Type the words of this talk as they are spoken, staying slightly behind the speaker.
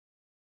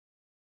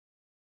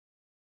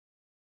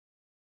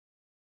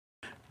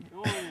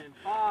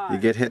You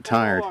get hit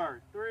tired.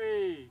 4,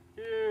 3,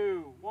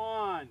 2,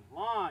 1,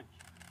 launch.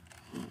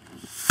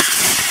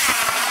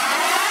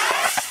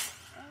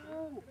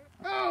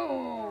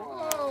 Oh!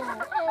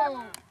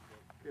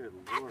 Good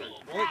Lord.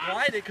 Well, it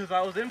glided because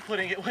I was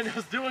inputting it when it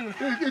was doing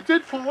that. It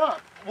did pull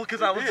up. Well,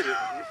 because I was...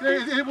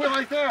 It went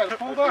like that. It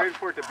pulled up. Waiting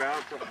for it to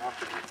bounce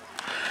off of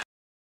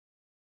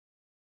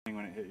you.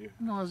 When it hit you.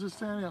 No, I was just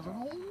standing there. I was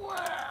like, oh,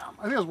 wow.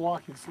 I think I was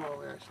walking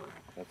slowly, actually.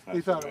 That's not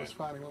He so thought bad. it was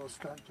funny, one of those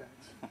stunt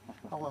guys.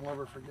 I'll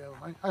never forgive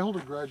him. I hold a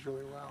grudge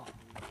really well.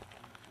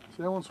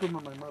 See, I won't swim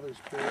in my mother's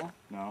pool.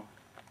 No.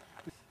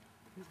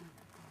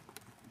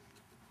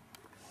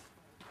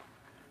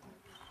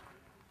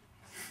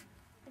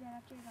 And then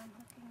after you're done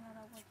hooking that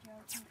up with your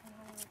can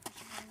have it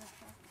on the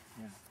truck.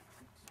 Yeah.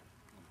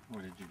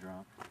 What did you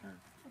drop? Or...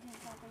 I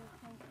didn't drop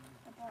anything,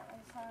 but I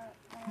saw it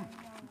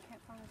and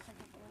can't find the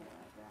second thing that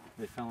I grabbed.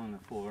 They fell on the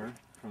floor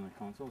from the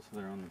console, so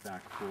they're on the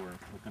back floor,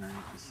 looking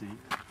underneath the seat.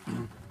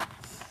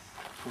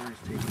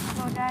 Corey's taking.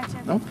 Well, Dad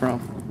took, No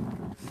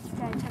problem.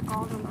 Dad took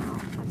all of them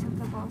out. I took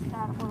the both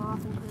that one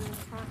off and put it in the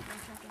front for a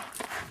second.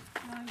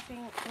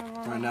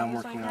 Right now I'm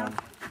working on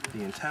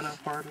the antenna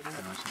part of it.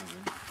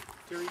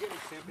 Jerry, you got any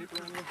sandpaper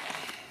on there?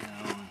 No,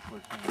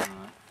 unfortunately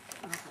not.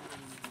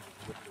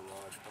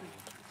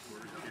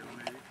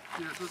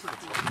 Yeah, so it's like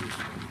I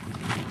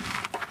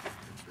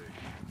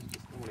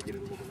want to get it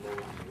a little bit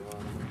lower on the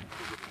rod.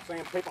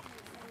 Sandpaper.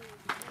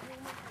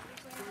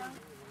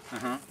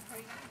 Uh-huh.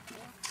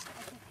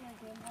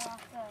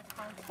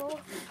 Console,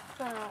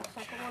 the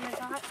second one I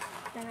got,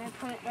 then I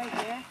put it right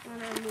there,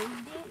 and then I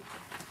moved it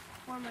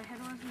where my head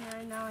was,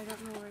 and now I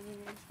don't know where it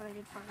is, but I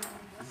did find it.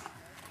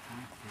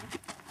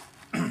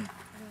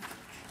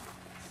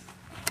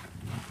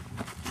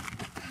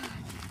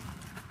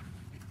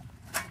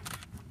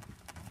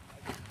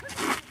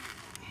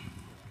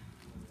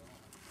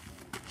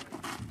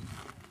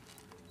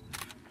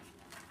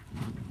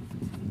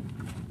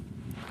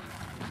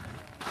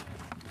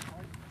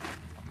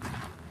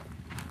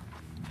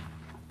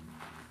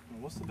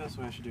 What's the best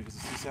way I should do? Because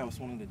the CSAT was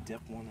wanting to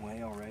dip one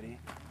way already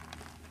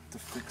to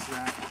fix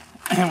that.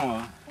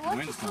 Well, the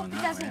wind's going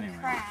that way anyway.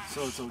 Crash.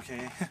 So it's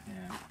okay.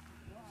 Yeah.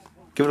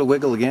 Give it a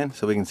wiggle again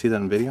so we can see that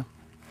on video.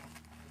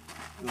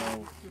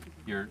 So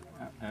Your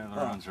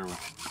ailerons are...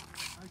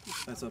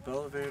 that's up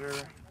elevator,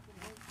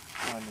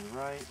 flying to the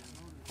right,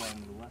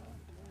 flying to the left.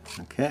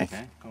 Okay.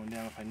 Okay. Going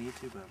down if I need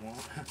to, but I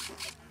won't.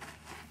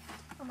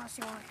 Unless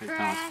you want to Okay,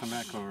 crash. come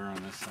back over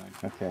on this side.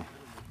 Okay.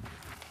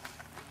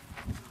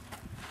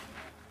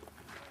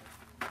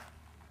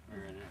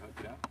 We're ready to hook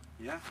it up?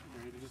 Yeah,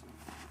 ready to just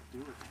do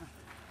it.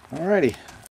 Alrighty.